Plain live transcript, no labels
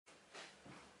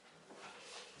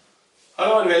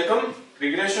Hello and welcome.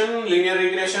 Regression, linear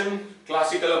regression,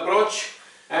 classical approach,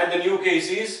 and the new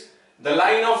case is the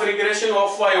line of regression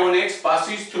of y on x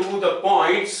passes through the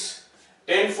points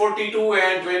 1042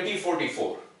 and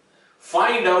 2044.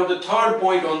 Find out the third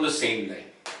point on the same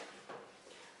line.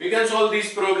 We can solve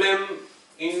this problem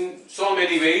in so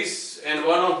many ways, and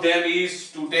one of them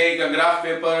is to take a graph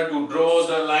paper to draw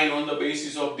the line on the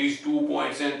basis of these 2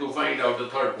 points and to find out the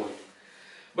third point.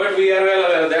 But we are well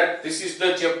aware that this is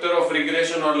the chapter of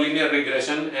regression or linear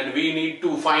regression, and we need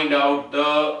to find out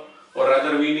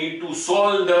we need to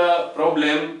solve the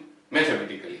problem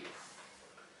mathematically.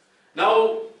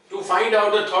 Now, to find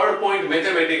out the third point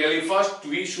mathematically, first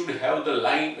we should have the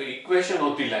equation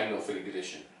of the line of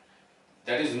regression.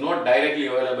 That is not directly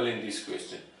available in this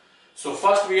question. So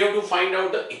first we have to find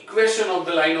out the equation of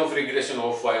the line of regression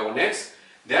of y on x.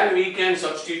 Then we can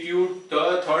substitute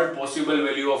the third possible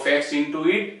value of x into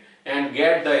it and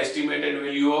get the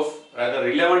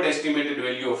relevant estimated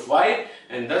value of y,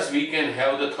 and thus we can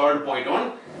have the third point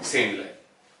on same line.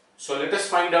 So let us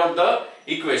find out the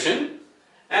equation,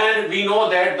 and we know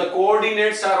that the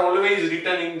coordinates are always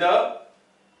written in the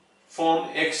form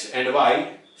x and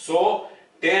y. So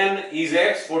 10 is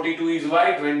x, 42 is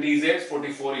y, 20 is x,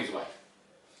 44 is y.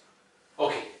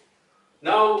 Okay.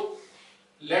 Now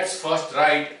let's first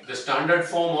write the standard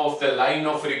form of the line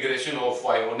of regression of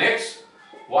y on x.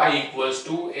 Y equals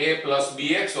to a plus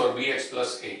bx or bx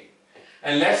plus a.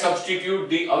 And let's substitute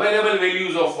the available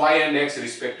values of y and x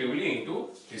respectively into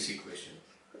this equation.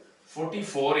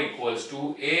 44 equals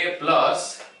to a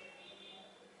plus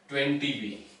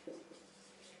 20b.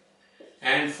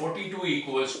 And 42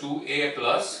 equals to a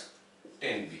plus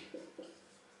 10b.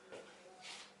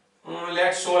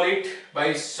 Let's solve it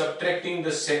by subtracting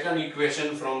the second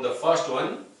equation from the first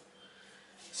one.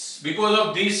 Because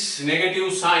of this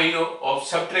negative sign of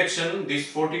subtraction, this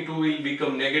 42 will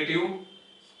become negative,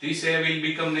 this a will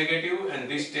become negative, and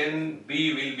this 10b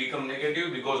will become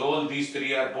negative, because all these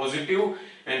three are positive,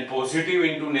 and positive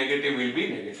into negative will be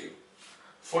negative.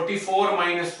 44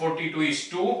 minus 42 is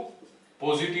 2,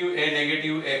 positive a,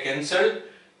 negative a cancelled,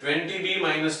 20b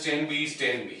minus 10b is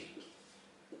 10b.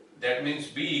 That means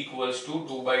b equals to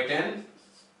 2 by 10,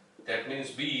 that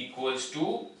means b equals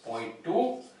to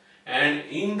 0.2, and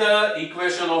in the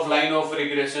equation of line of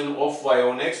regression of y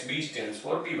on x, b stands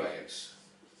for b by x.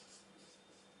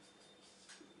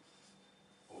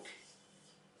 Okay.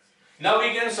 Now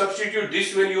we can substitute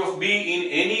this value of b in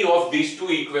any of these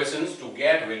two equations to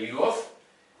get value of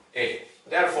a.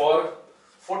 Therefore,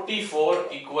 44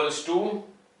 equals to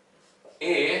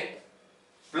a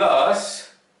plus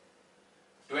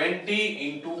 20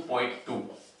 into 0.2.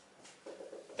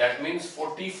 That means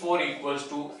 44 equals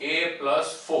to a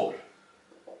plus 4.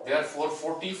 Therefore,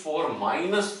 44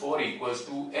 minus 4 equals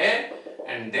to a,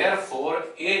 and therefore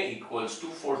a equals to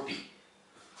 40.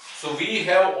 So we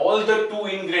have all the two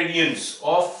ingredients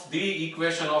of the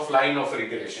equation of line of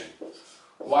regression.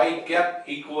 Y cap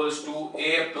equals to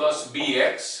a plus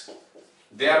bx.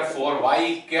 Therefore,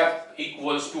 y cap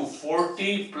equals to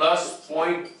 40 plus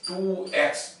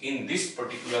 0.2x in this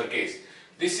particular case.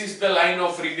 This is the line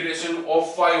of regression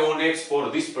of y on x for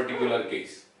this particular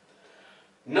case.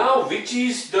 Now, which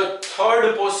is the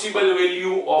third possible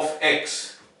value of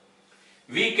x?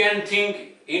 We can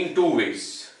think in two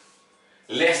ways.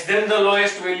 Less than the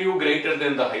lowest value, greater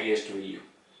than the highest value.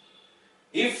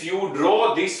 If you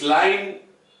draw this line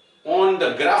on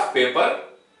the graph paper,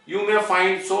 you may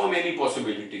find so many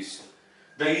possibilities.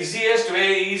 The easiest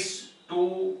way is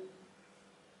to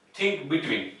think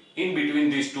in between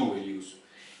these two values.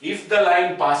 If the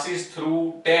line passes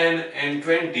through 10 and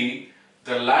 20,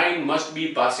 the line must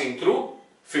be passing through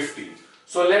 15.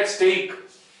 So let's take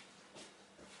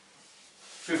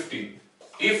 15.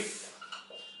 If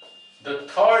the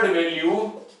third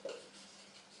value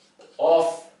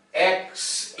of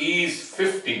x is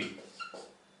 15,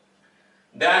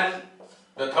 then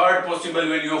the third possible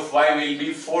value of y will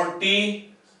be 40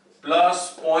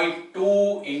 plus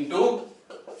 0.2 into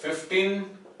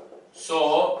 15.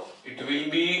 So it will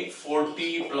be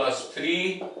 40 plus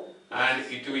 3 and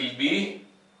it will be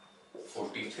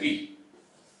 43.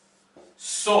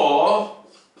 So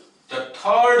the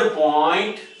third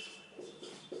point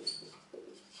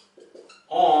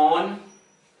on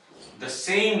the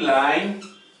same line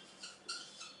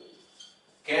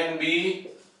can be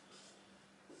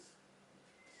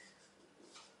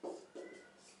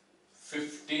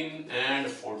 15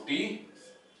 and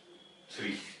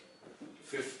 43.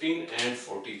 15 and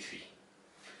 43.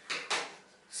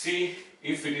 See,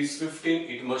 if it is 15,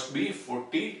 it must be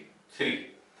 43.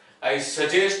 I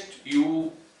suggest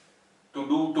you to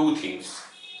do two things.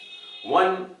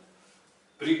 One,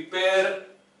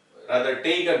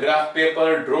 take a graph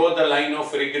paper, draw the line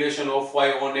of regression of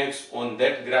y on x on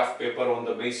that graph paper on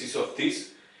the basis of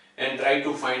this, and try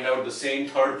to find out the same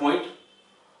third point.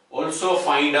 Also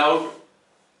find out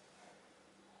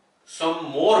some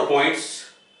more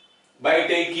points by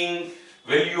taking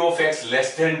value of x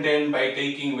less than 10, by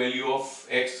taking value of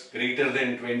x greater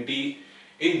than 20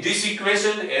 in this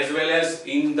equation as well as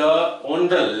on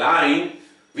the line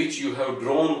which you have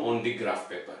drawn on the graph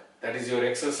paper. That is your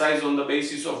exercise on the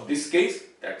basis of this case.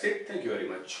 That's it. Thank you very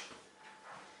much.